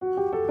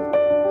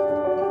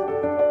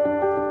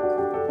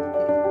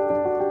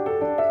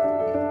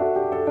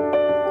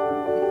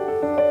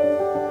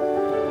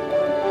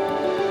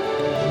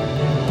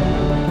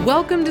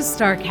Welcome to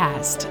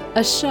StarCast,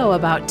 a show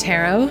about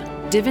tarot,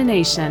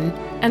 divination,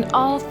 and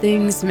all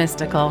things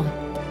mystical.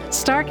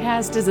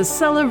 StarCast is a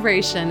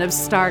celebration of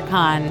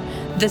StarCon,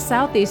 the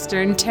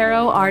Southeastern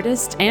Tarot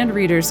Artist and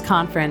Readers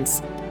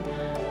Conference.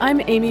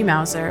 I'm Amy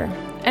Mauser,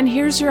 and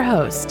here's your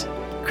host,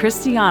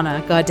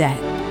 Christiana Gaudet.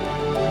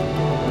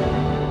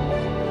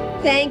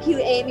 Thank you,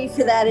 Amy,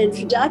 for that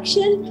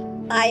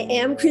introduction. I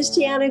am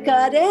Christiana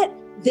Gaudet.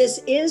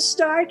 This is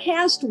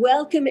StarCast.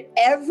 Welcome,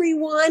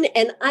 everyone.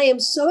 And I am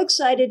so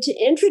excited to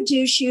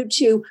introduce you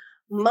to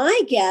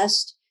my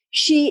guest.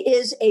 She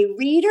is a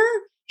reader.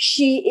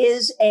 She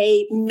is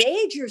a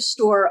major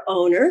store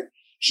owner.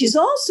 She's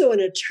also an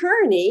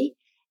attorney.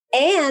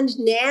 And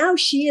now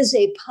she is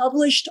a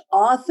published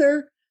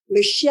author.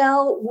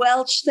 Michelle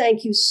Welch,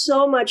 thank you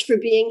so much for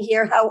being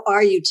here. How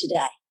are you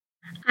today?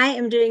 I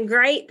am doing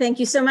great. Thank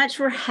you so much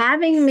for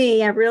having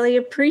me. I really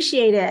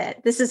appreciate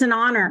it. This is an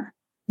honor.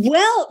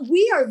 Well,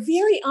 we are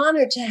very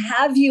honored to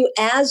have you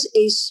as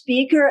a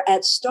speaker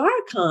at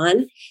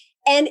StarCon.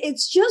 And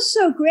it's just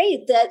so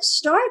great that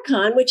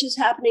StarCon, which is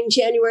happening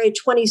January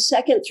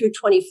 22nd through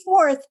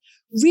 24th,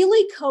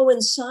 really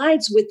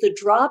coincides with the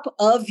drop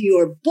of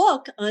your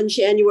book on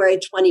January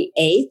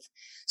 28th.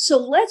 So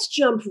let's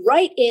jump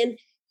right in.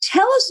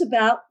 Tell us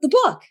about the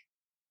book.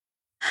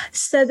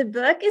 So the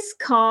book is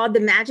called The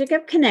Magic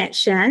of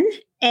Connection,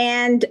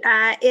 and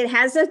it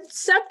has a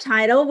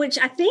subtitle, which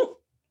I think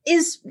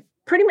is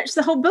pretty much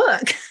the whole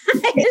book.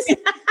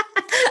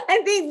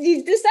 I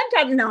think the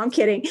subtitle, no, I'm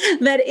kidding,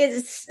 but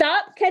it's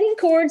Stop Cutting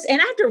Cords, and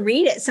I have to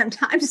read it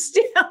sometimes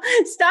still.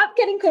 Stop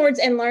cutting cords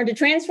and learn to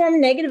transform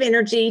negative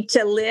energy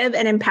to live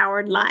an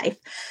empowered life.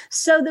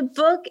 So the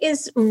book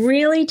is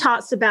really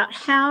talks about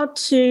how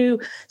to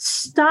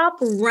stop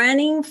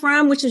running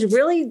from, which is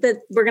really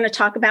we're going to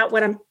talk about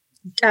what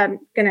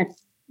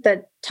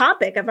the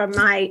topic of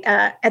my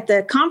at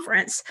the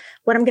conference,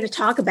 what I'm going to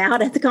talk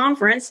about at the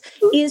conference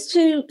is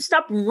to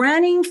stop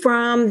running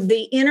from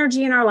the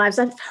energy in our lives.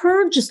 I've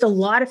heard just a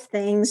lot of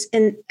things,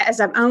 and as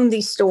I've owned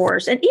these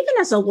stores, and even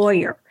as a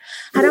lawyer,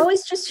 I'd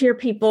always just hear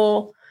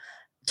people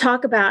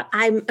talk about,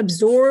 I'm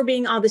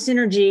absorbing all this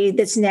energy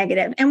that's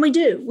negative. And we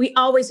do. We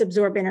always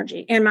absorb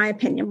energy, in my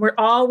opinion. We're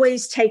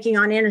always taking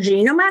on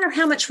energy, no matter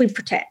how much we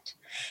protect.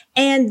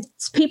 And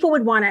people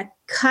would want to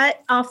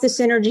cut off this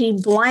energy,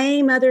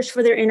 blame others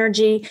for their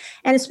energy,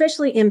 and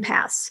especially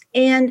empaths.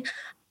 And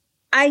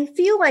I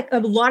feel like a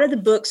lot of the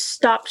books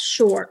stopped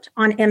short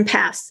on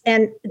empaths,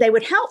 and they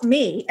would help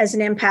me as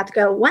an empath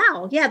go,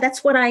 wow, yeah,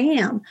 that's what I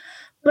am.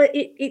 But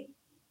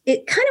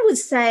it kind of would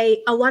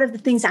say a lot of the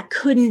things I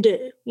couldn't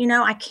do. You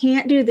know, I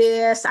can't do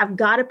this. I've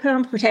got to put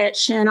on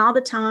protection all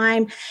the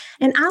time.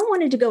 And I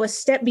wanted to go a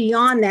step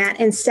beyond that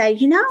and say,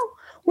 you know,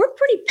 we're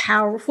pretty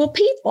powerful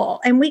people,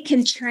 and we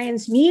can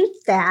transmute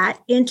that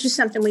into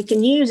something we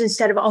can use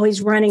instead of always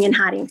running and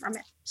hiding from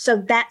it.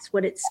 So that's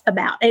what it's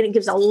about. And it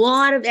gives a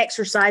lot of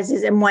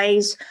exercises and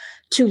ways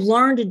to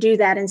learn to do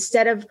that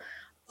instead of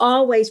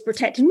always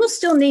protecting. We'll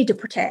still need to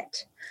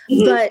protect.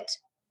 Mm-hmm. But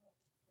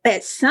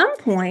at some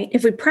point,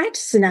 if we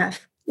practice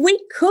enough, we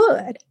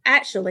could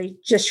actually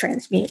just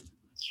transmute.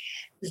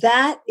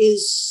 That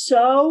is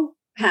so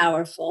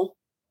powerful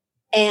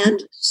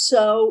and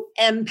so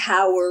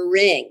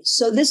empowering.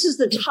 So this is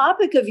the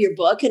topic of your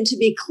book. And to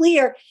be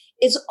clear,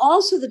 it's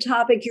also the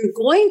topic you're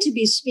going to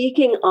be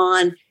speaking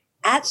on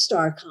at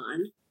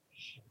StarCon.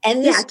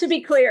 And yeah, to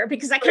be clear,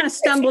 because I kind of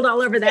stumbled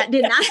all over that,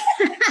 didn't I?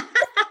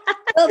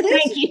 Well,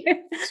 this Thank you.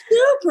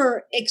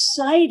 Super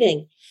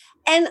exciting.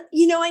 And,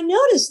 you know, I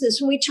noticed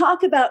this when we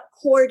talk about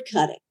cord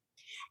cutting.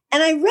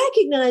 And I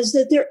recognize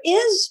that there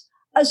is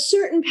a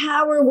certain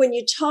power when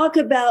you talk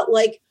about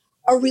like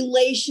a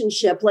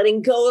relationship,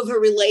 letting go of a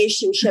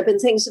relationship and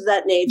things of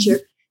that nature.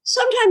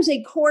 Sometimes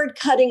a cord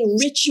cutting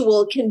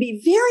ritual can be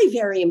very,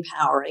 very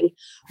empowering.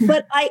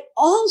 But I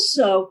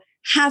also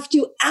have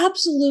to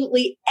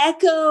absolutely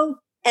echo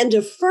and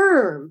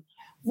affirm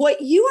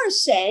what you are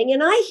saying.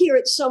 And I hear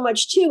it so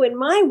much too in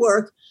my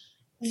work,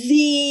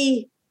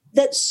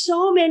 that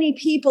so many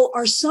people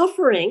are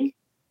suffering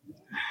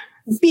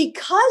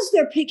because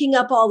they're picking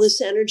up all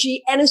this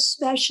energy, and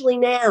especially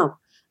now.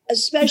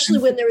 Especially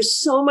when there is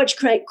so much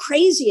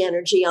crazy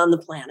energy on the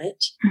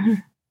planet. Mm-hmm.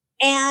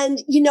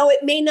 And, you know, it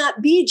may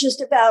not be just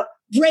about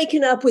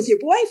breaking up with your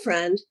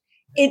boyfriend.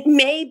 It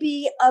may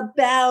be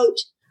about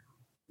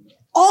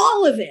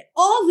all of it,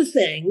 all the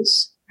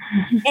things.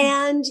 Mm-hmm.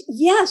 And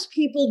yes,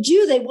 people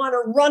do. They want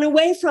to run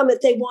away from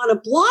it. They want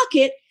to block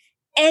it.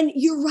 And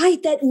you're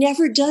right. That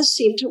never does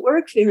seem to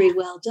work very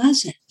well,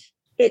 does it?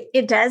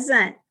 It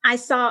doesn't.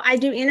 I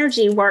do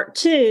energy work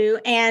too.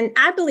 And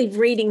I believe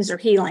readings are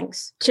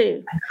healings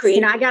too.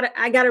 You know,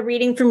 I got a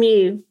reading from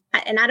you,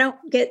 and I don't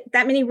get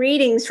that many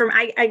readings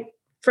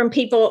from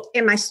people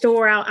in my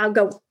store. I'll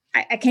go,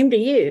 I came to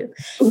you.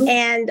 Mm-hmm.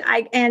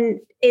 and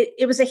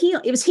it was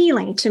it was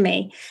healing to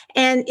me.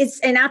 And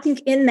I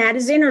think in that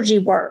is energy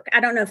work. I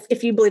don't know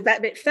if you believe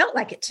that, but it felt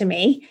like it to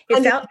me.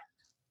 It felt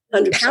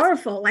 100%.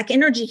 Powerful, like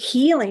energy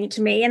healing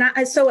to me.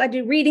 And so I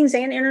do readings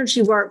and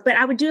energy work, but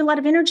I would do a lot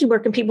of energy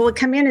work, and people would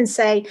come in and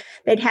say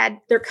they'd had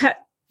their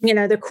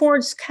the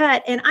cord's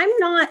cut. And I'm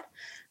not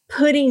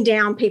putting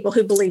down people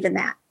who believe in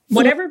that.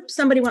 Whatever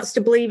somebody wants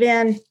to believe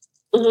in,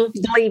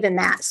 believe in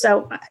that.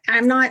 So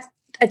I'm not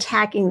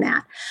attacking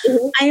that.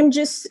 I am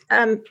just,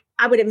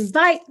 I would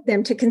invite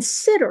them to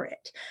consider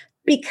it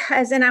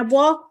because, and I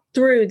walk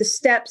through the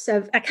steps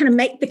of, I kind of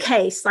make the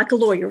case like a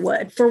lawyer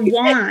would for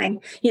why,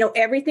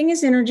 everything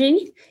is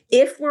energy.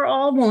 If we're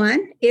all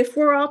one, if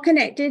we're all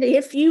connected,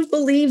 if you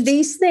believe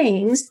these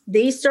things,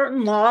 these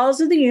certain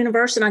laws of the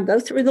universe, and I go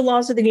through the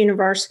laws of the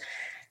universe,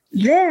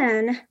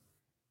 then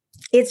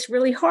it's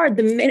really hard.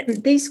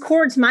 These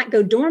cords might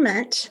go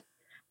dormant.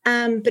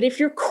 But if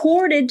you're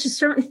corded to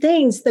certain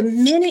things, the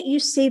minute you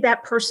see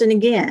that person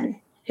again,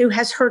 who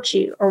has hurt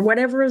you or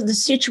whatever the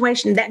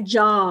situation, that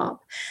job,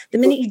 the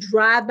minute you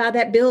drive by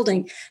that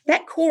building,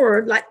 that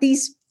cord, like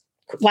these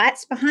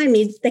lights behind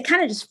me, they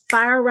kind of just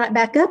fire right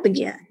back up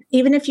again.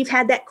 Even if you've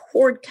had that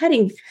cord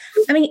cutting,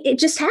 it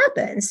just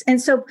happens.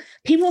 And so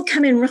people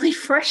come in really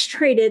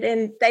frustrated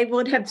and they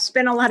would have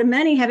spent a lot of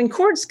money having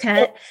cords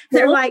cut.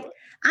 They're like,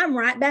 I'm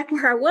right back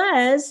where I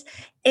was.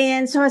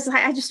 And so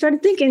I just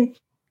started thinking,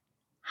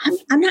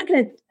 I'm not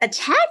going to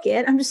attack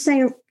it. I'm just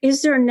saying,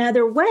 is there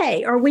another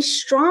way? Are we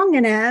strong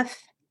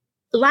enough,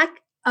 like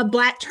a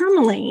black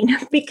tourmaline?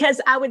 Because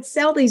I would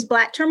sell these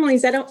black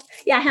tourmalines.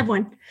 I have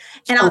one.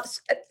 And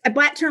a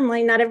black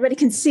tourmaline, not everybody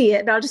can see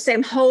it, but I'll just say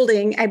I'm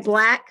holding a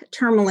black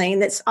tourmaline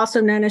that's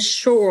also known as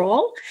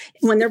schorl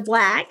when they're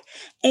black.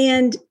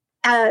 And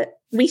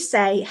we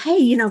say,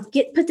 hey,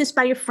 put this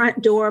by your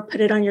front door, put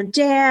it on your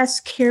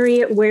desk, carry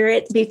it, wear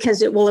it,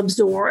 because it will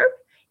absorb.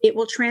 It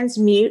will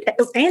transmute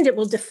and it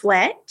will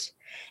deflect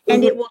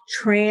and it will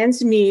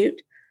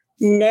transmute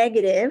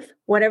negative,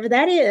 whatever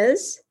that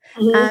is.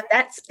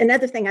 That's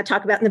another thing I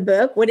talk about in the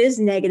book. What is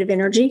negative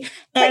energy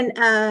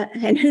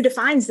and who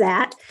defines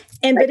that?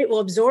 But it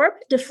will absorb,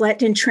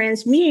 deflect, and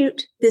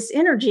transmute this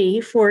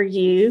energy for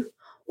you.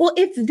 Well,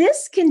 if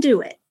this can do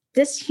it,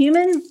 this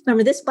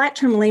black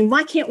tourmaline,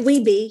 why can't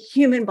we be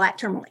human black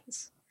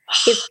tourmalines?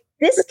 If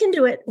this can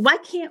do it, why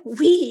can't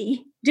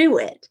we do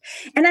it?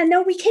 And I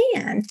know we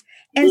can.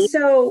 And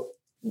so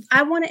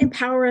I want to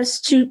empower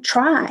us to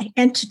try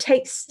and to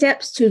take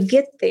steps to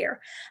get there.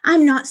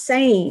 I'm not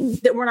saying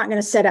that we're not going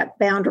to set up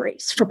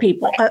boundaries for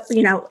people,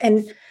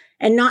 and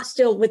not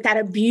still with that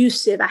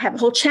abusive. I have a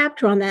whole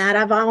chapter on that.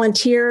 I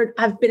volunteered.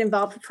 I've been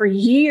involved for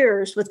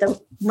years with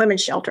the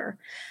women's shelter.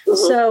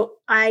 So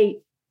I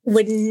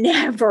would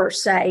never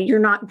say you're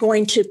not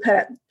going to put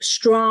up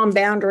strong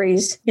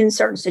boundaries in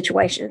certain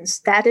situations.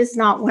 That is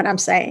not what I'm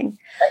saying.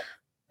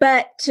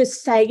 But to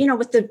say,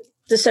 with the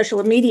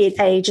social media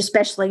age,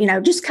 especially,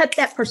 just cut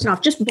that person off,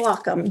 just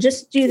block them,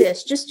 just do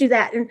this, just do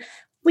that. And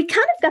we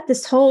kind of got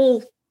this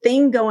whole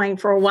thing going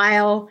for a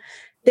while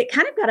that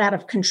kind of got out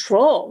of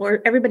control,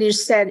 where everybody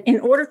just said,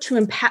 in order to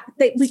empower,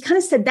 we kind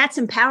of said that's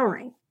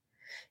empowering.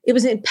 It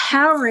was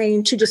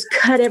empowering to just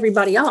cut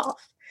everybody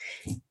off.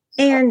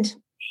 And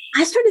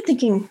I started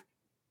thinking,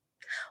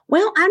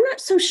 well, I'm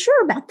not so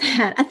sure about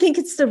that. I think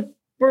it's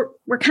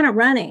we're kind of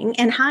running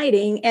and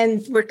hiding,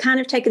 and we're kind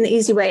of taking the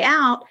easy way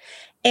out.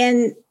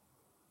 And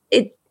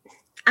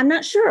I'm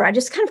not sure. I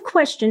just kind of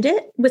questioned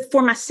it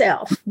for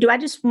myself. Do I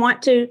just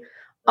want to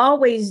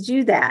always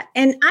do that?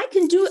 And I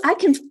can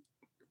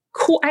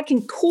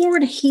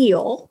cord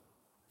heal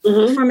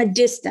from a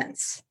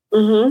distance.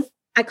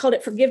 I called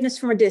it forgiveness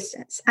from a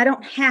distance. I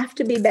don't have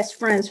to be best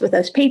friends with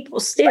those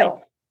people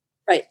still.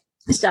 Right.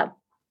 So,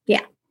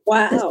 yeah.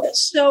 Wow.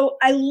 So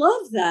I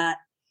love that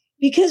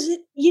because,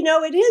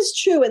 it is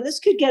true. And this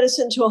could get us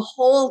into a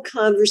whole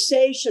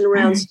conversation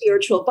around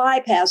spiritual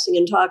bypassing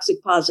and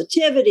toxic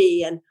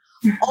positivity and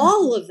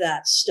all of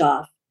that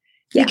stuff.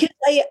 Yeah. Because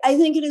I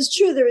think it is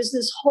true. There is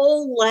this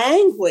whole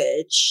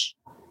language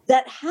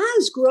that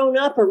has grown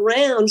up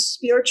around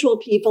spiritual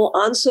people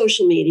on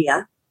social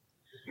media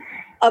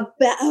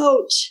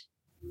about,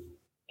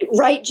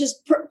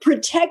 just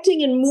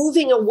protecting and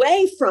moving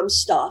away from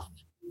stuff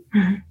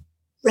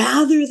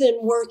rather than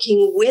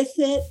working with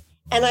it.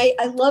 And I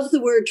love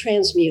the word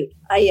transmute.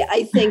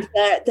 I think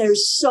that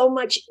there's so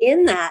much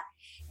in that.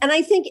 And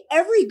I think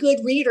every good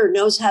reader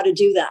knows how to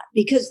do that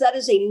because that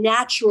is a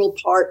natural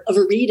part of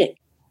a reading.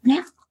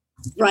 Yeah.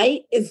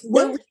 Right? If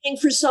we're reading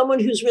for someone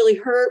who's really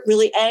hurt,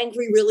 really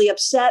angry, really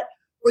upset,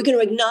 we're going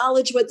to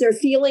acknowledge what they're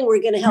feeling.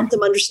 We're going to help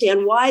them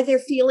understand why they're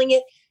feeling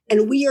it.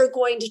 And we are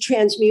going to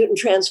transmute and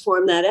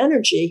transform that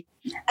energy,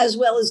 as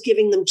well as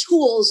giving them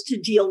tools to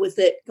deal with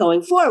it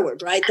going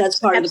forward, right? That's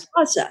part of the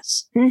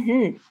process.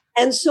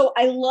 And so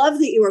I love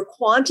that you are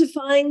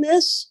quantifying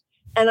this.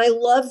 And I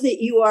love that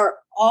you are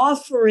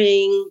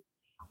offering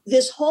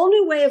this whole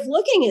new way of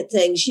looking at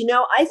things.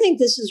 I think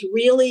this is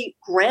really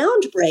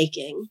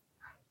groundbreaking.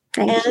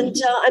 And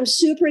I'm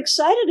super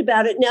excited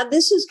about it. Now,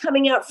 this is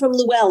coming out from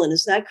Llewellyn.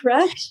 Is that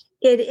correct?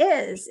 It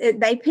is.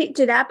 They picked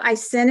it up. I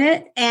sent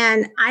it.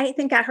 And I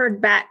think I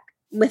heard back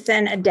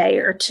within a day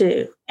or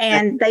two.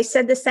 And they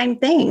said the same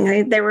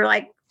thing. They were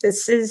like,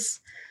 this is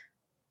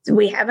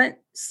we haven't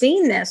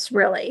seen this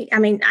really. I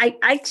mean,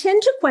 I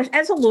tend to question,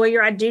 as a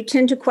lawyer, I do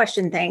tend to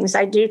question things.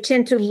 I do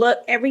tend to look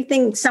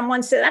everything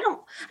someone said. I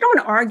don't want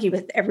to argue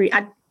with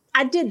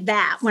I did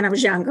that when I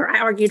was younger. I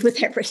argued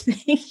with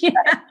everything.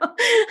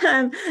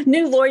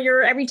 New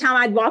lawyer. Every time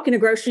I'd walk in a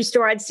grocery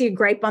store, I'd see a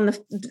grape on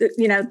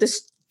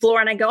the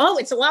floor, and I go, "Oh,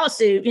 it's a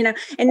lawsuit,"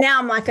 And now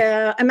I'm like,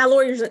 and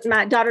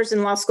my daughter's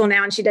in law school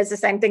now, and she does the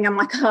same thing. I'm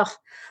like, "Oh,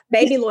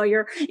 baby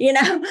lawyer,"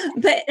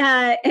 But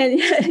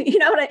and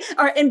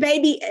and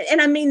baby,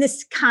 and I mean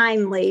this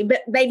kindly,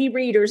 but baby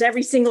readers,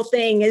 every single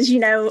thing is,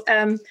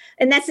 and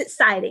that's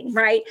exciting,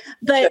 right?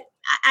 But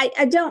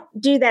I don't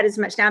do that as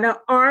much now. I don't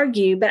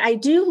argue, but I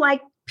do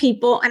like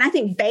people. And I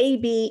think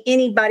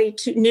anybody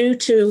new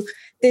to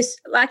this,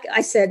 like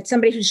I said,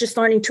 somebody who's just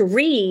learning to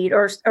read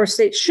or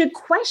should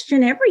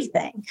question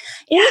everything.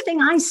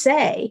 Anything I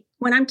say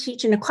when I'm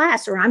teaching a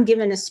class or I'm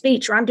giving a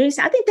speech or I'm doing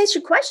something, I think they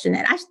should question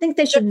it. I think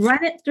they should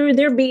run it through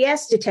their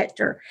BS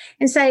detector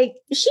and say,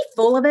 is she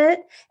full of it?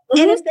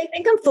 Mm-hmm. And if they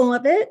think I'm full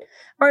of it,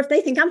 or if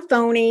they think I'm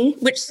phony,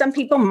 which some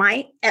people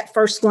might at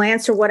first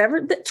glance or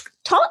whatever, but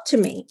talk to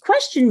me,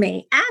 question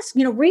me, ask,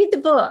 read the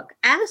book,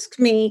 ask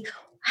me,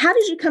 how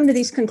did you come to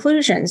these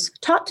conclusions?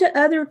 Talk to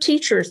other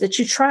teachers that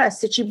you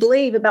trust, that you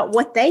believe about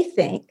what they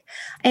think,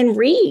 and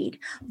read.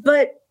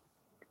 But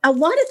a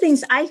lot of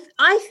things, I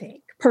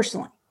think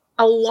personally,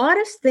 a lot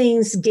of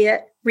things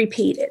get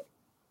repeated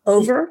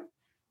over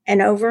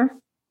and over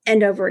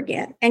and over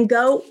again and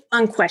go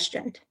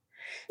unquestioned.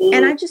 Mm-hmm.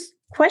 And I just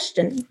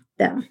question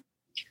them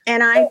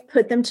and I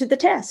put them to the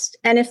test.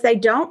 And if they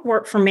don't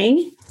work for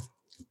me,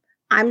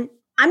 I'm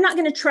not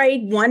going to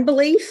trade one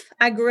belief.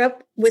 I grew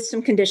up with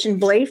some conditioned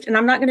beliefs, and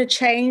I'm not going to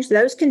change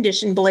those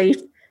conditioned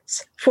beliefs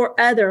for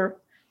other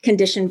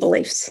conditioned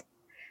beliefs.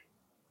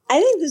 I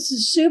think this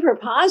is super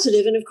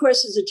positive. And of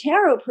course, as a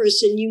tarot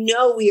person,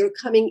 we are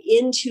coming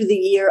into the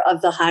year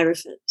of the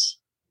Hierophant.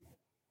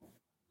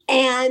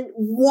 And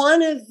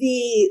one of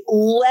the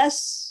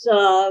less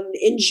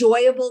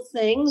enjoyable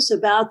things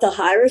about the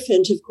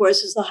Hierophant, of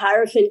course, is the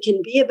Hierophant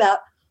can be about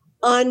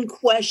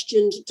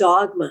unquestioned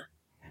dogma.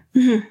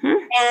 Mm-hmm.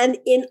 And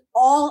in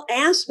all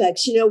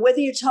aspects, whether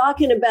you're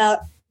talking about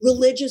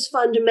religious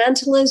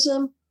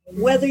fundamentalism,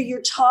 whether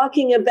you're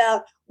talking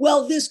about,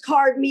 well, this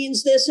card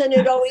means this and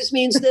it always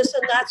means this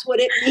and that's what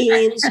it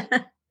means,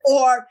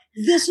 or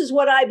this is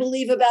what I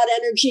believe about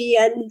energy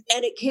and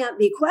it can't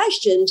be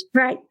questioned.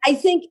 Right. I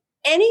think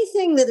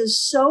anything that is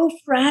so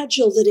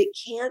fragile that it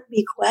can't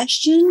be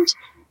questioned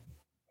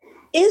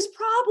is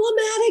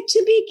problematic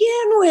to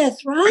begin with,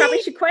 right?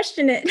 Probably should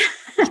question it.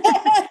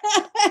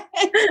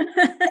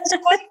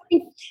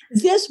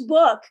 This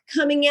book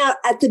coming out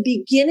at the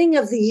beginning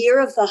of the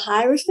year of the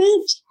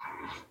Hierophant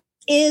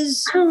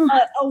is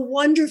a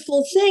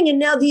wonderful thing. And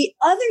now the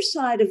other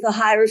side of the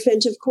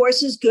Hierophant, of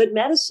course, is good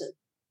medicine.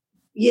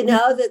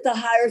 That the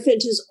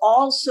Hierophant is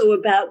also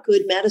about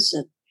good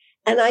medicine.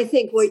 And I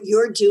think what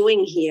you're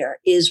doing here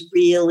is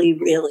really,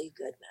 really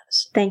good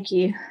medicine. Thank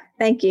you.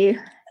 Thank you.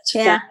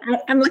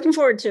 I'm looking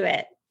forward to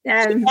it.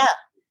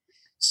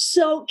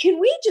 So can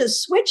we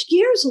just switch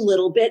gears a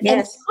little bit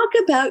and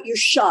talk about your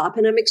shop?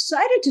 And I'm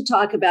excited to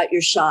talk about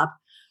your shop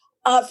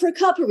for a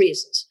couple of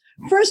reasons.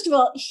 First of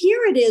all,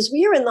 here it is.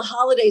 We are in the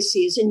holiday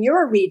season.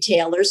 You're a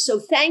retailer. So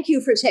thank you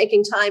for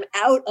taking time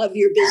out of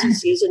your busy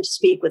season to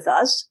speak with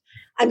us.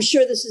 I'm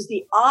sure this is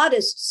the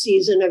oddest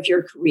season of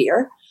your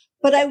career.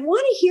 But I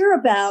want to hear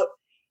about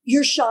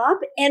your shop.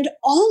 And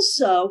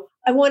also,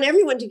 I want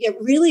everyone to get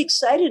really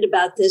excited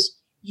about this.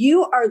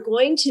 You are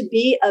going to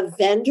be a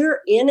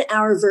vendor in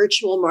our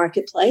virtual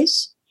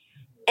marketplace.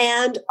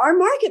 And our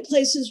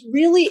marketplace is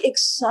really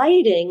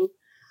exciting.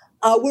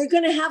 We're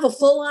going to have a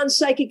full-on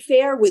psychic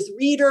fair with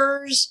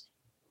readers,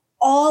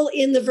 all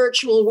in the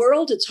virtual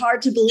world. It's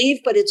hard to believe,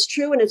 but it's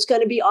true, and it's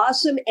going to be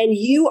awesome. And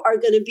you are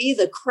going to be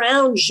the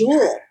crown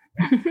jewel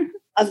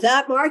of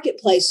that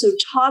marketplace. So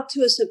talk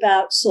to us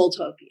about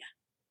Soultopia.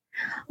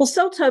 Well,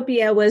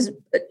 Soultopia was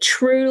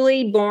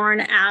truly born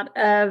out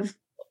of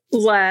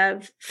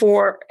love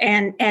for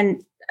and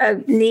a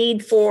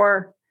need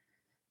for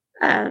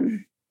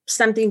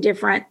something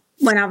different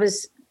when I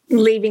was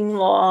leaving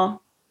law,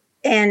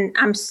 and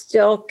I'm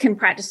still can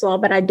practice law,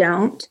 but I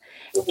don't.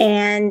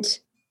 And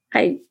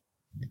I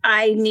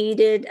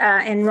needed,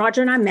 and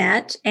Roger and I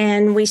met,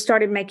 and we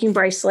started making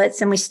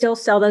bracelets, and we still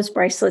sell those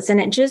bracelets. And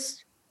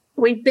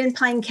we've been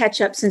playing catch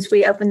up since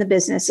we opened the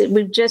business.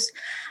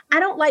 I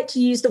don't like to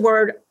use the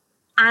word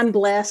I'm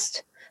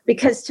blessed,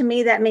 because to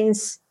me that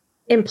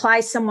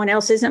implies someone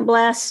else isn't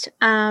blessed.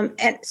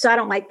 And so I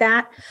don't like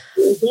that.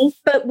 Mm-hmm.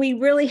 But we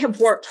really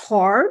have worked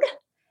hard.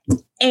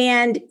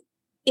 And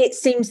it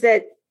seems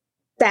that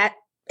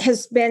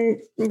has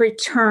been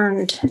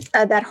returned.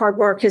 That hard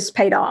work has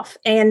paid off.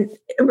 And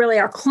really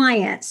our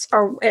clients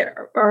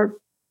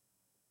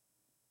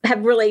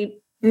have really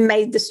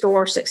made the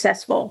store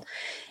successful.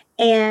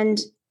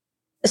 And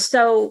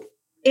so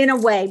in a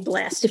way,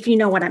 blessed, if you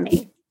know what I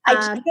mean.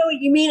 I know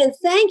what you mean. And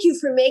thank you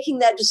for making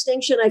that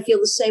distinction. I feel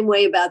the same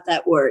way about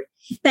that word.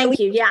 Thank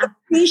you. Yeah.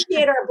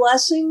 Appreciate our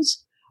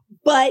blessings,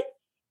 but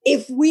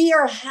if we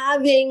are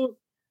having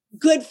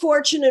good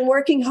fortune and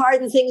working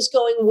hard and things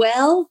going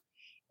well,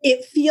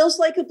 it feels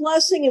like a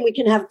blessing and we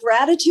can have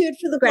gratitude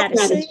for the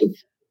blessing.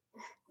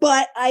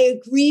 But I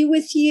agree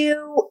with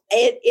you.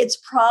 It's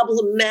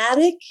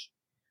problematic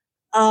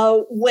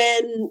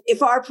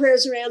if our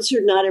prayers are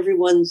answered, not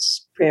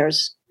everyone's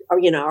prayers are,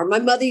 or my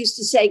mother used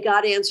to say,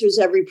 God answers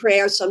every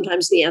prayer.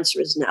 Sometimes the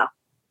answer is no.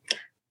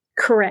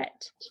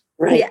 Correct.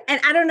 Right. Yeah. And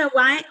I don't know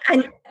why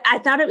I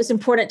thought it was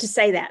important to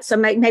say that. So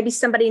maybe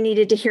somebody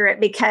needed to hear it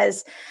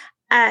because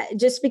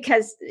just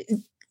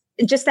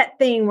that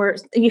thing where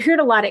you hear it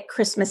a lot at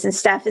Christmas and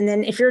stuff. And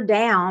then if you're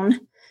down,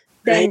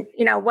 then,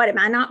 what, am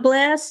I not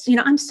blessed?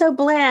 I'm so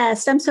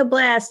blessed. I'm so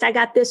blessed. I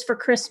got this for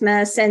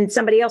Christmas and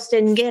somebody else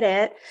didn't get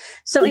it.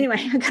 So anyway,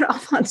 I got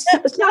off on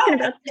stuff. Talking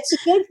about. It's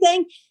a good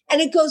thing. And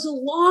it goes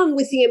along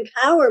with the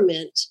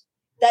empowerment,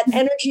 that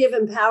energy of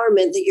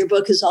empowerment that your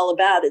book is all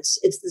about. It's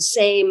the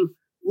same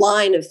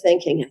line of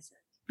thinking, I think.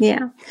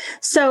 Yeah.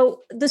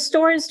 So the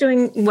store is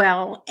doing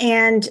well,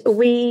 and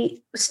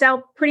we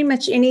sell pretty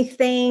much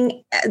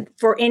anything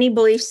for any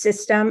belief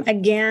system.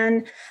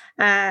 Again,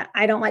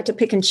 I don't like to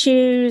pick and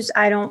choose.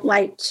 I don't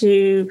like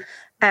to,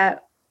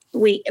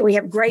 we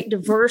have great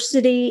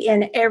diversity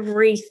in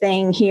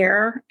everything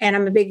here. And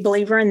I'm a big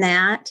believer in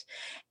that.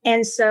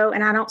 And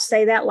I don't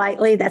say that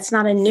lightly. That's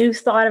not a new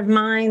thought of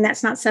mine.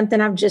 That's not something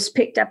I've just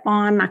picked up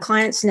on. My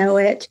clients know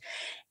it.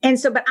 And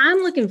so, but I'm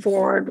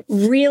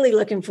really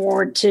looking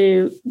forward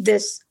to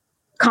this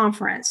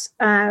conference,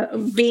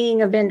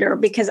 being a vendor,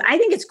 because I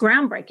think it's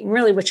groundbreaking,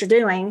 really, what you're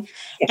doing.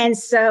 And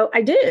so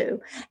I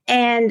do.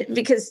 And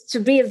because to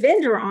be a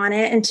vendor on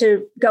it and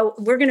to go,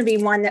 we're going to be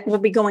one that will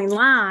be going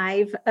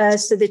live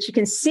so that you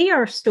can see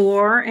our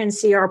store and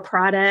see our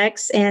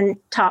products and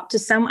talk to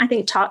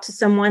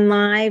someone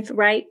live,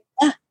 right?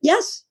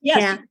 Yes.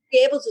 Yeah.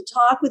 Be able to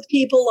talk with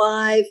people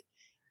live.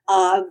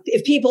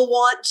 If people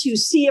want to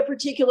see a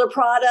particular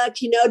product,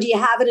 do you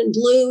have it in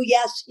blue?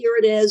 Yes, here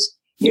it is.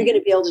 You're going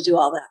to be able to do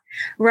all that.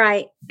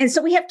 Right. And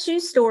so we have 2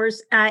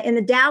 stores in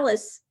the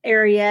Dallas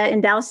area, in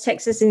Dallas,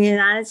 Texas, in the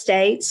United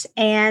States.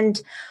 And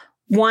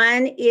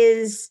one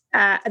is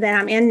that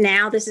I'm in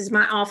now. This is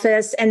my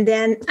office. And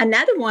then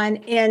another one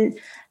in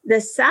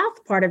the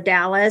south part of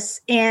Dallas.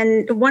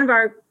 And one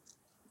of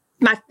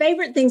my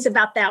favorite things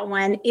about that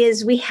one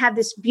is we have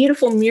this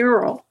beautiful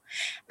mural.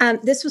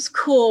 This was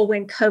cool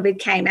when COVID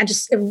came. I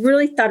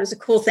really thought it was a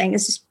cool thing.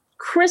 It's this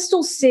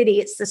Crystal City.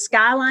 It's the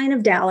skyline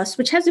of Dallas,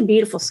 which has a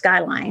beautiful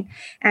skyline,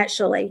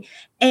 actually.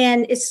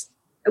 And it's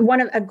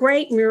a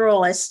great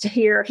muralist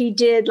here. He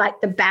did like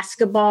the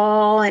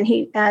basketball and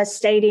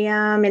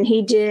stadium, and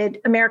he did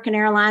American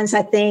Airlines,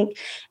 I think.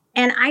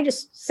 And I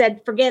just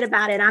said, forget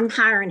about it. I'm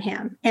hiring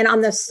him. And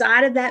on the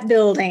side of that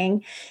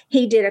building,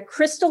 he did a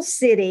Crystal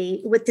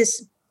City with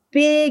this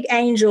big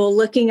angel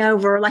looking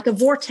over, like a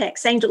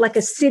vortex angel, like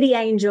a city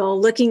angel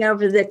looking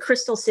over the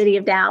Crystal City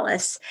of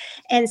Dallas.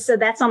 And so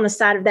that's on the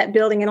side of that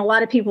building. And a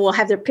lot of people will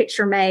have their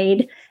picture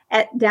made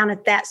down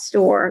at that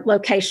store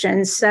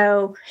location.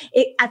 So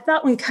I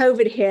thought when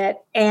COVID hit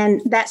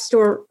and that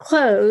store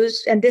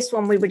closed, and this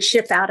one we would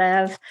ship out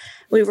of,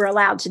 we were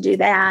allowed to do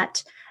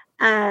that.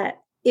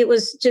 It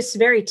was just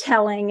very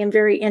telling and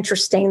very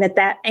interesting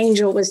that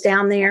angel was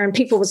down there and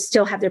people would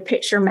still have their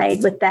picture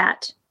made with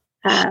that.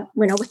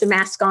 With the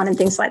mask on and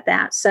things like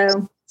that.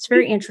 So it's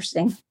very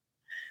interesting.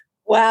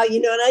 Wow.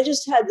 And I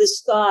just had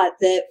this thought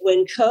that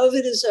when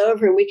COVID is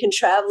over and we can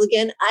travel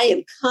again, I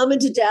am coming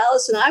to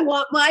Dallas and I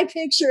want my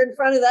picture in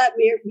front of that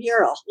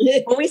mural.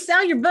 Well, we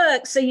sell your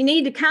book, so you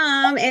need to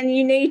come and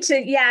you need to,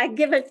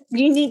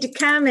 you need to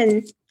come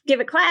and give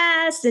a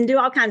class and do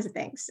all kinds of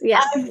things.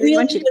 Yeah. I really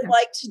would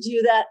like to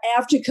do that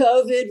after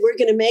COVID. We're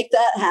going to make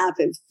that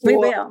happen. We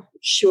will.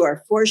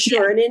 For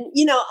sure. Yeah.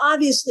 And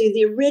obviously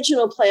the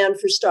original plan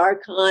for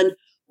StarCon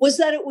was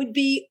that it would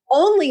be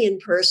only in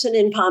person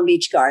in Palm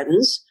Beach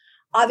Gardens.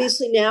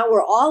 Obviously now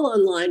we're all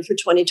online for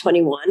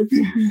 2021.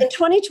 Mm-hmm. In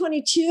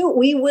 2022,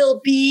 we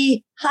will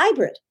be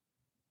hybrid,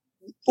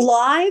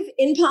 live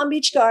in Palm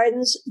Beach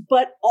Gardens,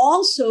 but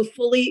also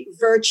fully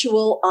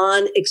virtual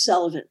on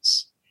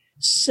Accelerants.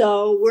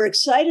 So we're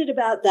excited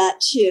about that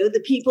too. The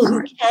people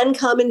who can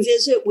come and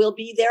visit will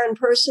be there in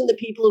person. The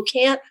people who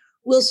can't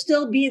will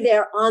still be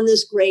there on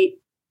this great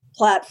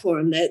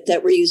platform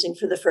that we're using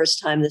for the first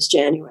time this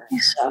January.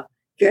 So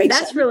very exciting.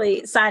 That's really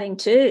exciting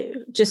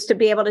too, just to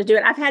be able to do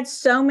it. I've had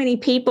so many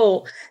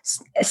people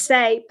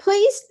say,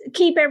 please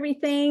keep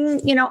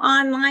everything,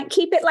 online,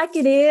 keep it like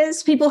it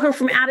is. People who are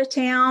from out of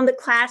town, the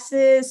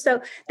classes.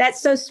 So that's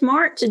so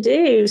smart to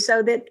do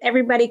so that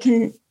everybody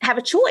can have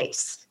a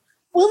choice.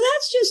 Well,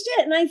 that's just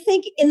it. And I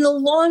think in the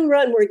long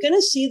run, we're going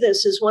to see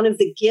this as one of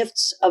the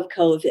gifts of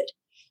COVID.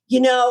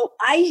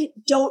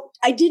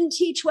 I didn't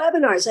teach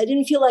webinars. I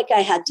didn't feel like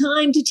I had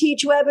time to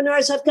teach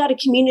webinars. I've got a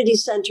community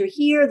center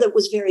here that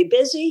was very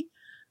busy.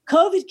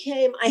 COVID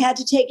came. I had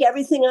to take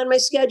everything on my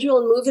schedule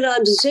and move it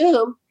on to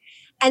Zoom.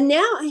 And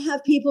now I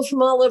have people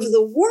from all over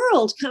the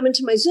world come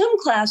into my Zoom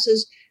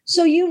classes.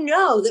 So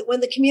that when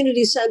the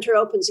community center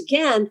opens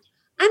again,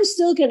 I'm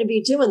still going to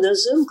be doing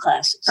those Zoom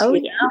classes. Oh,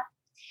 yeah.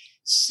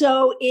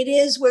 So it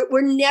is,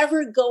 we're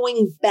never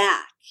going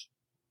back.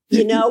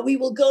 You know, we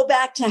will go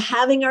back to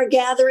having our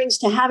gatherings,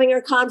 to having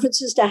our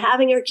conferences, to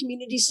having our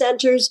community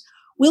centers.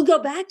 We'll go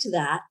back to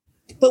that,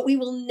 but we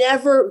will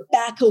never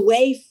back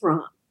away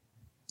from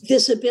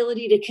this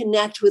ability to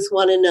connect with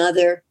one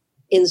another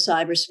in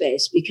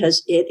cyberspace,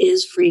 because it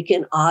is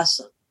freaking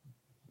awesome.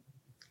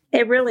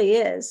 It really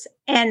is.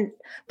 And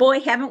boy,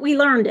 haven't we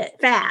learned it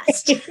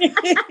fast.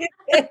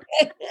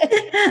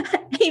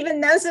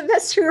 Even those of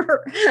us who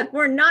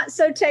were not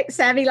so tech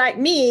savvy like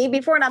me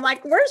before, and I'm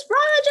like, where's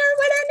Roger?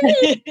 What I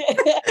need?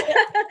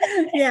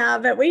 Yeah,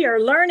 but we are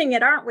learning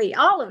it, aren't we?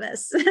 All of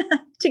us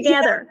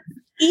together.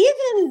 Yeah.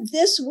 Even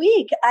this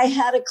week, I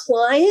had a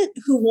client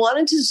who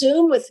wanted to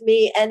Zoom with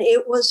me, and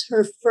it was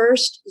her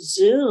first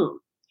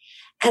Zoom.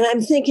 And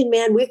I'm thinking,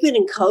 man, we've been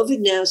in COVID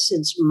now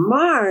since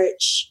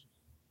March.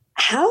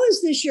 How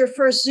is this your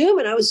first Zoom?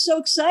 And I was so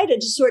excited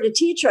to sort of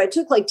teach her. I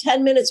took like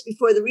 10 minutes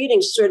before the reading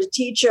to sort of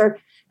teach her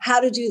how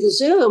to do the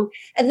Zoom.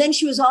 And then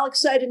she was all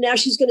excited. Now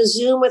she's going to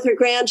Zoom with her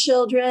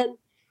grandchildren.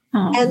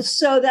 Oh. And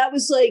so that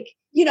was like,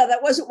 you know,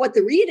 that wasn't what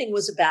the reading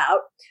was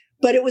about,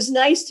 but it was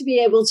nice to be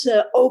able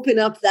to open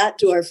up that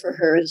door for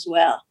her as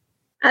well.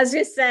 I was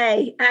going to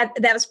say,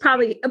 that was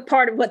probably a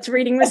part of what the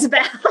reading was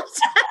about.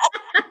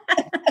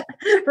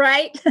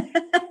 Right?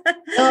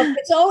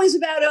 It's always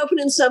about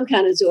opening some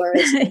kind of door,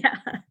 isn't it?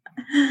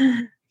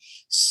 Yeah.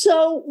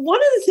 So one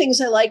of the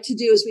things I like to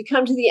do as we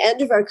come to the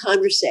end of our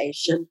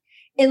conversation,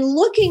 in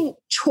looking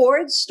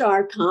towards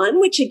StarCon,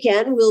 which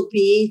again will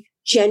be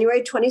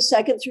January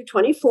 22nd through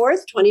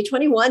 24th,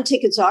 2021,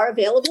 tickets are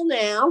available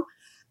now,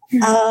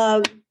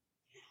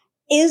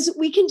 is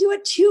we can do a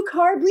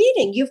 2-card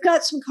reading. You've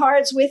got some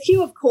cards with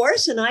you, of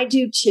course, and I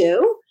do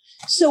too.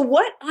 So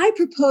what I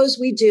propose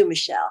we do,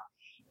 Michelle,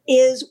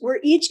 is we're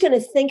each going to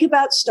think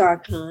about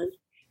StarCon,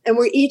 and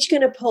we're each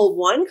going to pull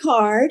one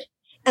card.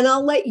 And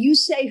I'll let you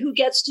say who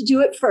gets to do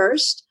it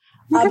first,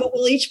 but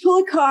we'll each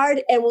pull a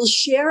card and we'll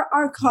share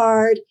our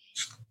card,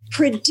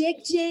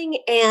 predicting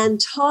and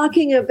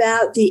talking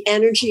about the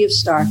energy of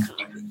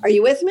StarCon. Are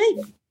you with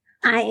me?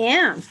 I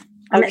am.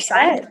 I'm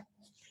excited.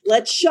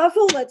 Let's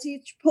shuffle. Let's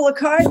each pull a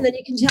card, and then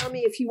you can tell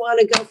me if you want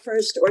to go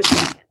first or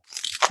second.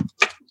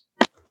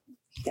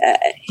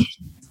 Okay.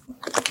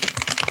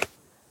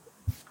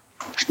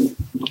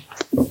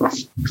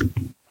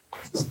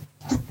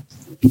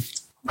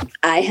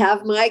 I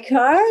have my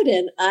card,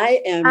 and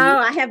I am. Oh,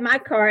 I have my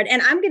card,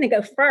 and I'm going to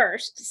go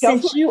first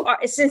since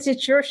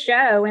it's your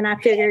show, and I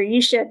figure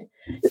you should,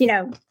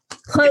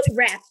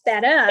 wrap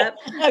that up.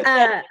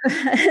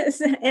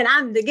 And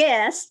I'm the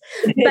guest,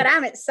 but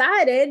I'm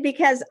excited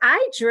because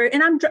I drew,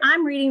 and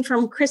I'm reading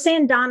from Chris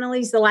Ann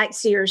Donnelly's The Light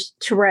Seers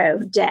Tarot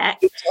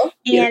deck,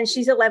 and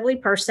she's a lovely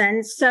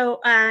person. So,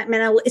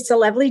 it's a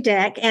lovely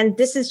deck, and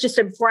this is just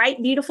a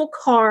bright, beautiful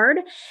card,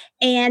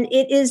 and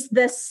it is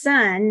the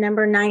Sun,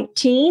 number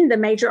 19, the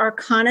Major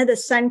Arcana, the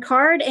Sun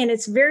card, and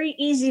it's very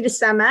easy to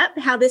sum up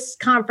how this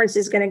conference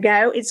is going to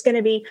go. It's going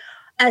to be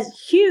a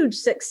huge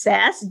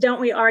success. Don't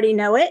we already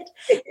know it?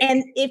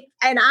 And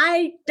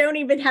I don't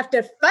even have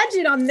to fudge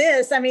it on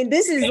this. I mean,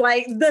 this is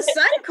like the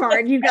Sun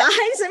card, you guys.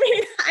 I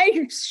mean,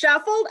 I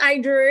shuffled, I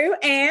drew,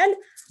 and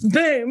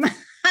boom.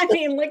 I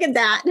mean, look at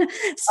that.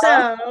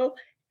 So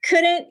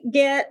couldn't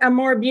get a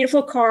more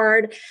beautiful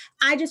card.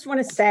 I just want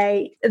to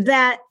say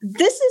that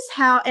this is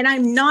how, and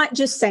I'm not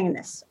just saying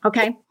this,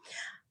 okay?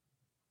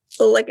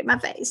 Look at my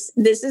face.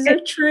 This is a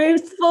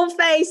truthful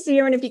face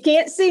here. And if you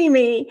can't see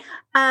me,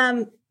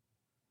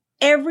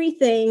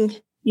 everything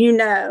you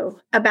know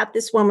about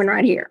this woman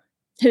right here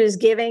who's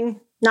giving,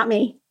 not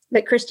me,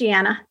 but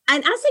Christiana.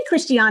 And I say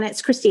Christiana,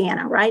 it's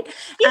Christiana, right?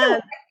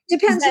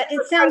 Depends.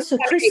 It sounds so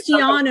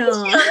Christiana.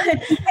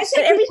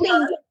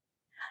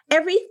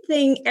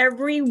 Everything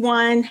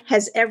everyone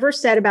has ever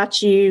said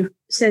about you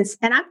since,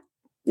 and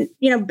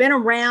I've, been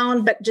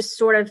around, but just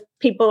sort of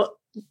people,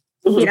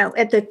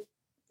 at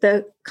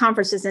the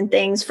conferences and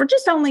things for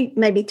just only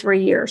maybe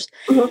 3 years,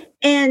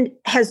 and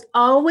has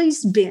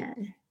always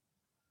been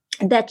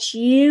that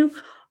you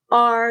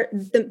are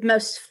the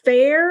most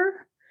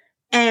fair,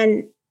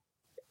 and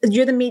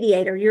you're the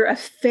mediator. You're a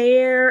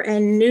fair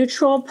and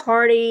neutral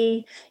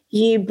party.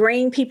 You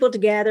bring people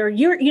together.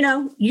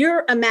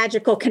 You're a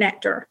magical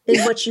connector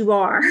is what you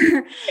are.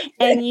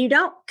 And you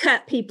don't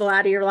cut people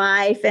out of your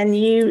life, and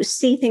you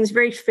see things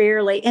very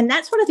fairly. And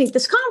that's what I think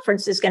this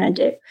conference is going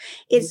to do.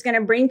 It's going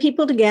to bring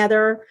people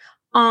together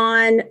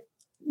and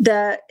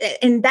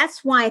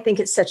that's why I think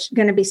it's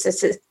going to be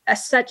such a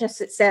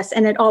success,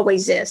 and it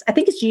always is. I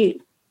think it's you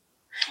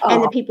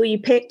and the people you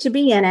pick to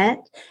be in it,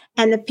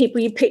 and the people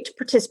you pick to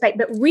participate.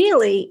 But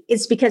really,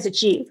 it's because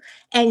it's you,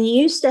 and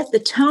you set the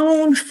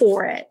tone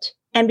for it.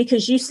 And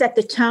because you set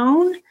the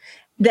tone,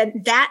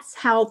 that's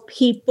how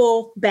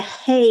people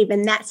behave,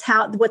 and that's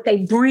how what they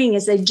bring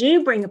is they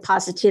do bring a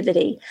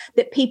positivity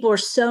that people are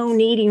so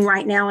needing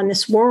right now in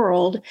this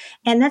world.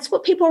 And that's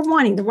what people are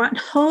wanting. They want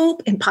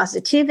hope and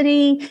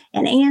positivity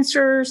and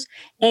answers.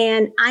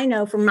 And I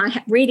know from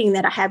my reading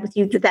that I had with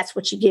you that that's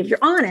what you give. You're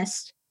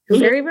honest,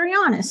 You're very, very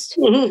honest.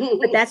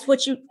 But that's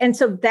what and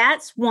so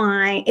that's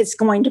why it's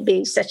going to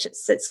be such a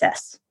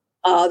success.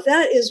 Oh,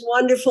 that is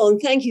wonderful.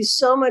 And thank you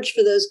so much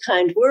for those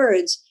kind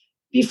words.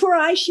 Before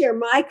I share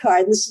my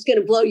card, and this is going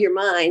to blow your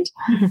mind,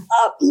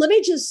 let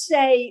me just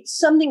say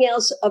something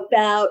else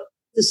about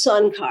the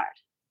Sun card.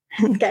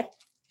 Okay.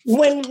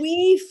 When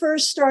we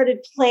first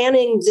started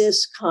planning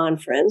this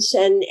conference,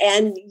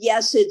 and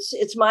yes,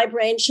 it's my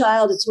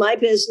brainchild, it's my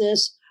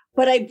business,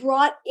 but I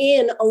brought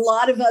in a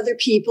lot of other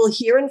people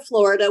here in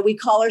Florida. We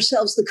call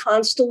ourselves the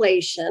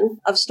Constellation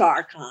of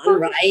StarCon,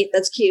 right?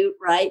 That's cute,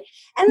 right?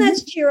 And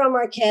that's Kira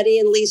Marchetti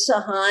and Lisa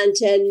Hunt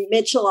and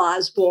Mitchell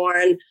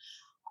Osborne,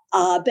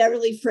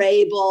 Beverly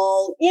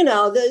Frable,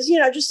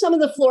 just some of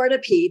the Florida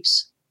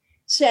peeps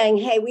saying,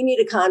 hey, we need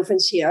a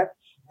conference here.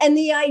 And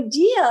the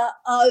idea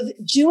of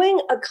doing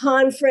a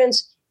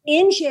conference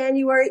in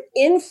January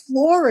in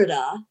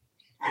Florida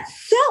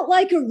felt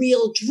like a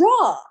real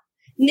draw.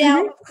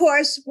 Now, of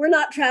course, we're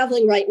not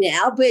traveling right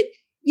now, but,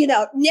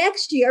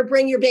 next year,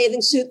 bring your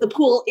bathing suit. The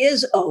pool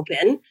is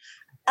open.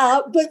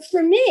 But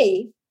for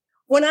me,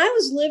 when I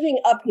was living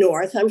up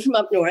north, I'm from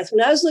up north.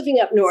 When I was living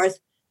up north,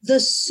 the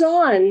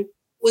sun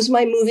was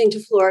my moving to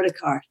Florida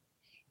card.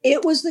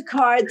 It was the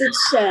card that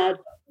said,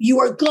 you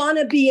are going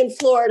to be in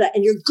Florida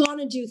and you're going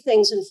to do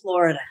things in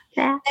Florida.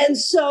 Yeah. And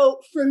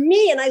so for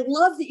me, and I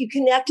love that you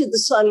connected the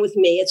sun with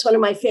me. It's one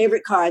of my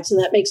favorite cards,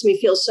 and that makes me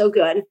feel so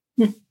good.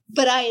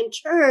 But I, in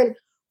turn,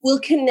 will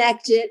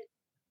connect it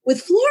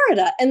with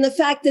Florida and the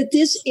fact that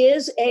this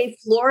is a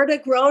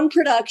Florida-grown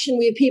production.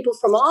 We have people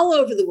from all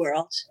over the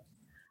world.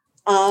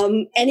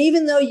 And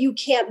even though you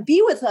can't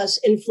be with us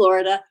in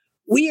Florida,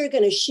 we are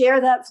going to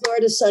share that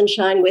Florida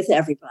sunshine with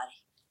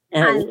everybody.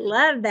 And I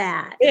love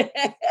that.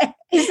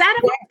 Is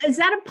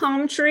that a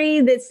palm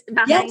tree that's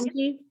behind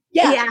you?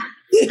 Yeah.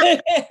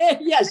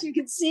 Yes, you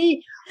can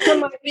see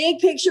from my big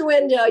picture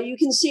window, you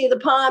can see the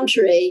palm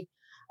tree.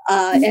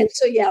 And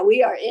so,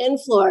 we are in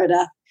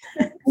Florida.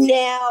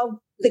 Now,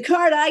 the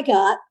card I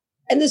got,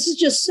 and this is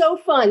just so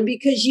fun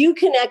because you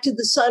connected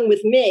the sun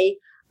with me.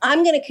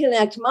 I'm going to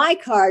connect my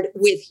card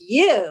with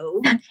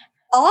you.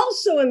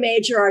 Also a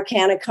major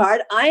arcana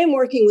card. I am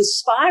working with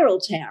Spiral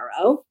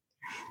Tarot,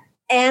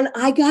 and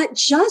I got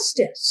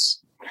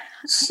Justice.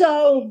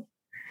 So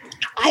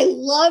I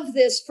love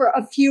this for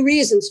a few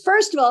reasons.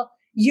 First of all,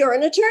 you're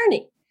an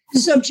attorney.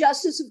 So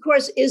Justice, of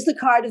course, is the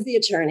card of the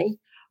attorney.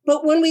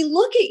 But when we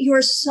look at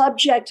your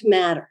subject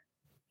matter,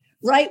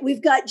 right,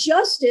 we've got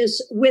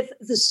Justice with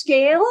the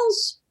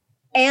scales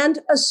and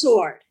a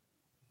sword.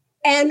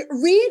 And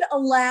read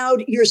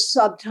aloud your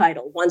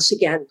subtitle once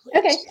again, please.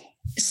 Okay.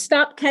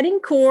 Stop cutting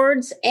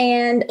cords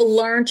and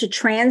learn to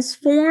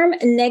transform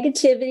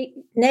negative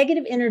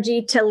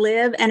energy to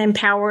live an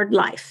empowered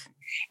life.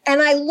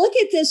 And I look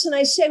at this and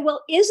I say,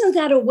 well, isn't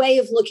that a way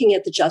of looking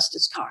at the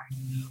Justice card?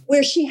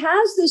 Where she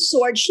has this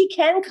sword, she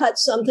can cut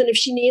something if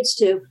she needs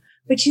to,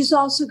 but she's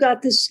also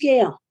got this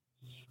scale.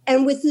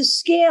 And with this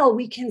scale,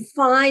 we can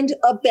find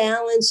a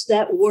balance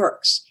that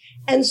works.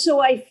 And so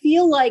I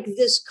feel like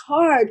this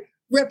card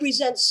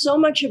represents so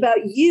much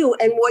about you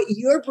and what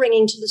you're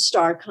bringing to the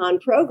StarCon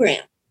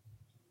program.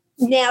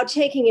 Now,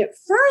 taking it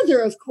further,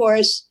 of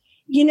course,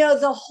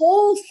 the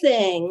whole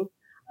thing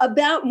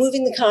about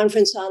moving the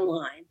conference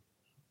online,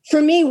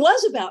 for me,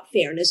 was about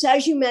fairness.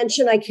 As you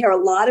mentioned, I care a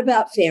lot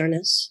about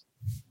fairness.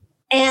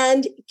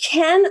 And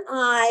can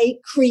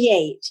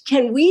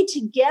we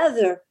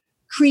together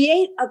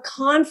create a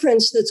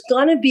conference that's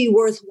going to be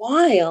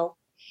worthwhile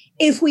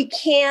if we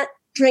can't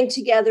drink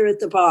together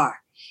at the bar,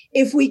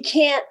 if we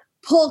can't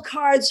pull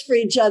cards for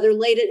each other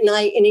late at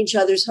night in each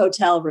other's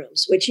hotel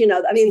rooms, which,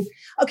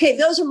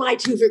 those are my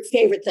two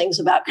favorite things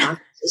about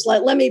conferences.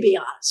 Let me be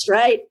honest,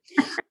 right?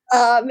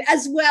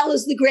 As well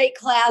as the great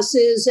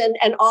classes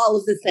and all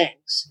of the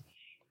things.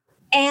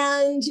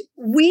 And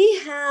we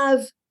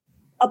have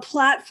a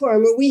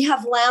platform where we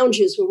have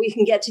lounges where we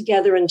can get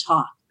together and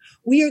talk.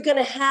 We are going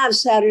to have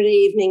Saturday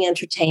evening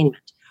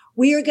entertainment.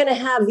 We are going to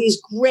have these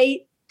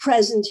great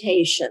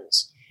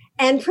presentations.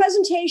 And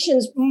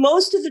presentations,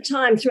 most of the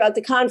time throughout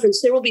the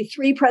conference, there will be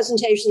 3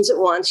 presentations at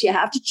once. You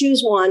have to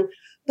choose one,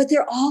 but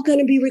they're all going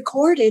to be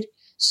recorded.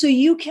 So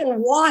you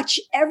can watch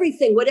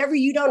everything. Whatever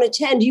you don't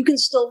attend, you can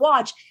still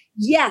watch.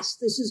 Yes,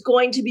 this is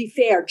going to be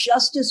fair.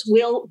 Justice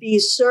will be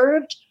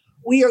served.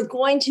 We are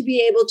going to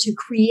be able to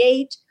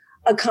create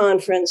a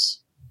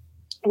conference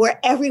where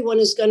everyone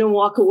is going to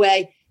walk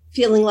away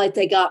feeling like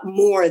they got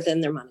more than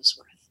their money's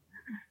worth.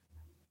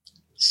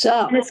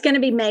 So, and it's going to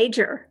be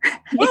major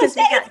because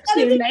we got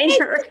 2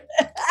 major.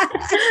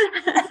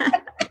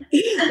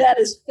 That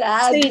is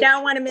fabulous. So you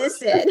don't want to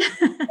miss it.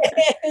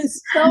 It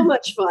is so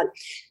much fun.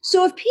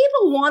 So if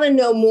people want to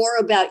know more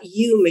about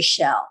you,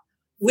 Michelle,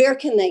 where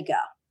can they go?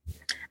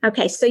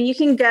 Okay, so you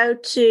can go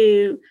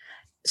to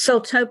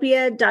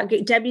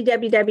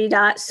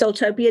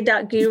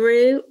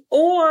www.soultopia.guru,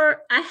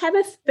 or I have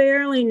a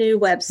fairly new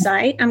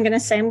website. I'm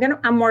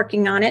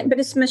working on it, but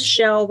it's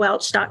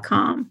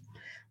michellewelch.com.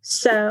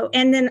 So,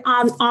 and then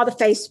on all the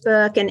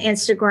Facebook and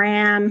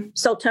Instagram,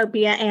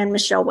 Soultopia and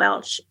Michelle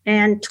Welch,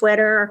 and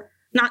Twitter,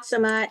 not so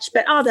much,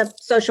 but all the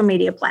social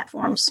media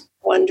platforms.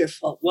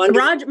 Wonderful. Wonderful.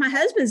 Roger, my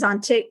husband's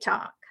on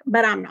TikTok,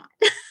 but I'm not.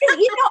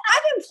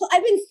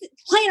 I've been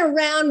playing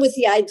around with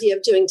the idea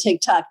of doing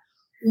TikTok.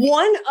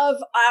 One of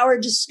our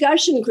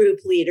discussion group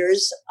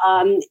leaders,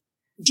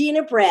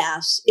 Dina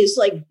Brass, is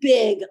like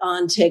big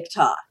on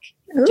TikTok,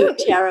 doing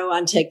tarot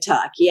on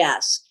TikTok.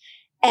 Yes.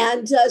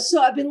 And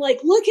so I've been like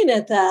looking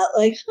at that,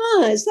 like,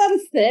 is that a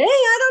thing?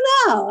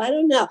 I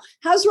don't know.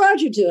 How's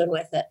Roger doing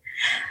with it?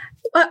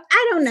 Well,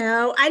 I don't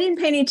know. I didn't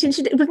pay any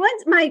attention to it. But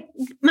once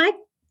my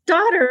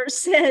daughter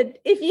said,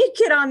 if you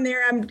get on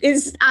there,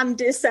 I'm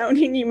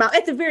disowning you, Mom,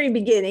 at the very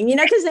beginning,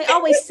 because they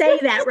always say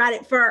that right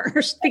at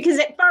first, because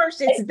at first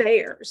it's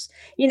theirs,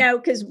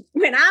 because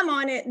when I'm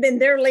on it, then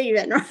they're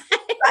leaving, right?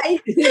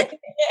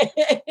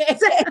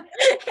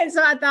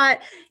 So I thought,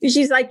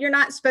 she's like, you're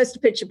not supposed to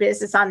put your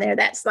business on there.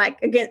 That's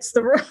like against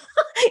the rule.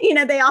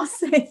 They all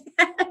say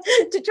that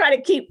to try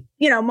to keep,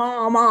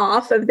 Mom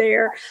off of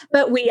there.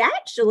 But we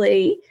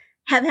actually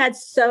have had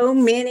so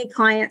many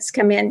clients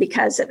come in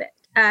because of it.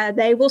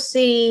 They will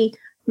see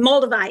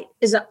Moldavite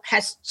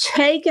has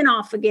taken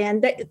off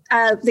again.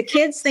 The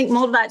kids think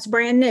Moldavite's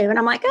brand new. And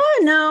I'm like, oh,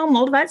 no,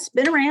 Moldavite's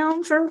been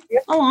around for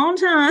a long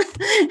time.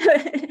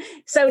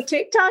 So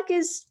TikTok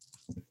is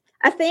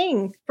a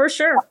thing for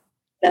sure.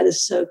 That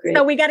is so great.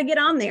 So we got to get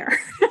on there.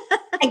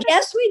 I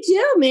guess we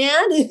do,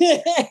 man.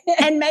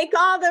 And make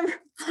I'll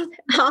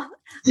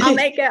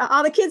make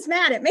all the kids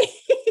mad at me.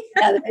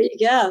 Yeah, there you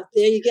go.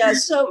 There you go.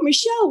 So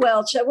Michelle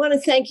Welch, I want to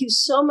thank you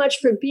so much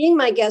for being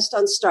my guest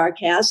on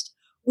StarCast.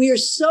 We are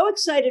so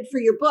excited for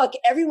your book.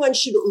 Everyone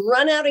should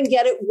run out and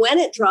get it when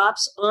it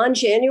drops on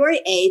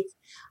January 8th.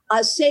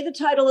 Say the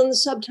title and the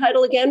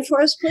subtitle again for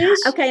us, please.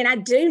 Okay, and I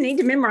do need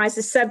to memorize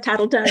the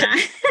subtitle, don't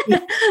I?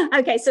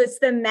 Okay, so it's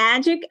The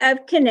Magic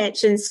of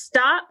Connection.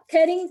 Stop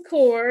cutting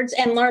cords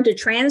and learn to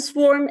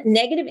transform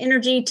negative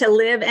energy to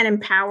live an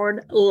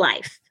empowered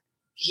life.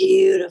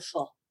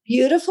 Beautiful,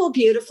 beautiful,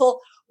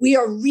 beautiful. We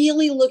are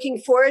really looking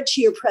forward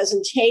to your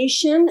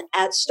presentation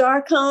at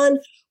StarCon.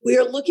 We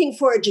are looking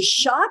forward to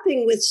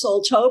shopping with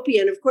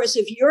Soultopia. And of course,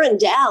 if you're in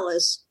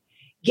Dallas,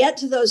 get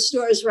to those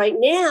stores right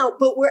now.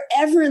 But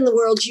wherever in the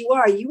world you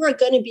are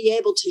going to be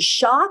able to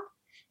shop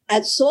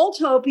at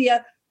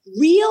Soultopia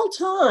real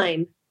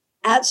time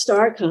at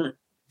StarCon.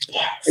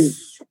 Yes. And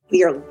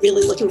we are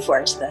really looking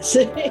forward to this.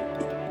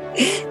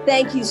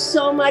 Thank you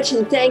so much.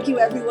 And thank you,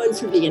 everyone,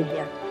 for being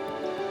here.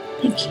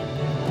 Thank you.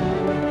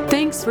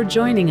 Thanks for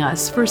joining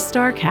us for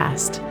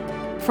StarCast.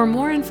 For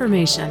more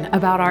information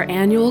about our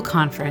annual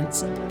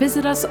conference,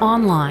 visit us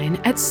online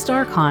at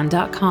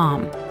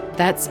starcon.com.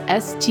 That's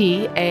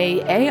STAARCON.com.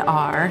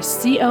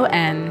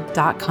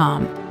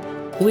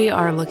 We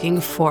are looking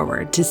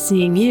forward to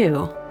seeing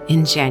you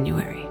in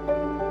January.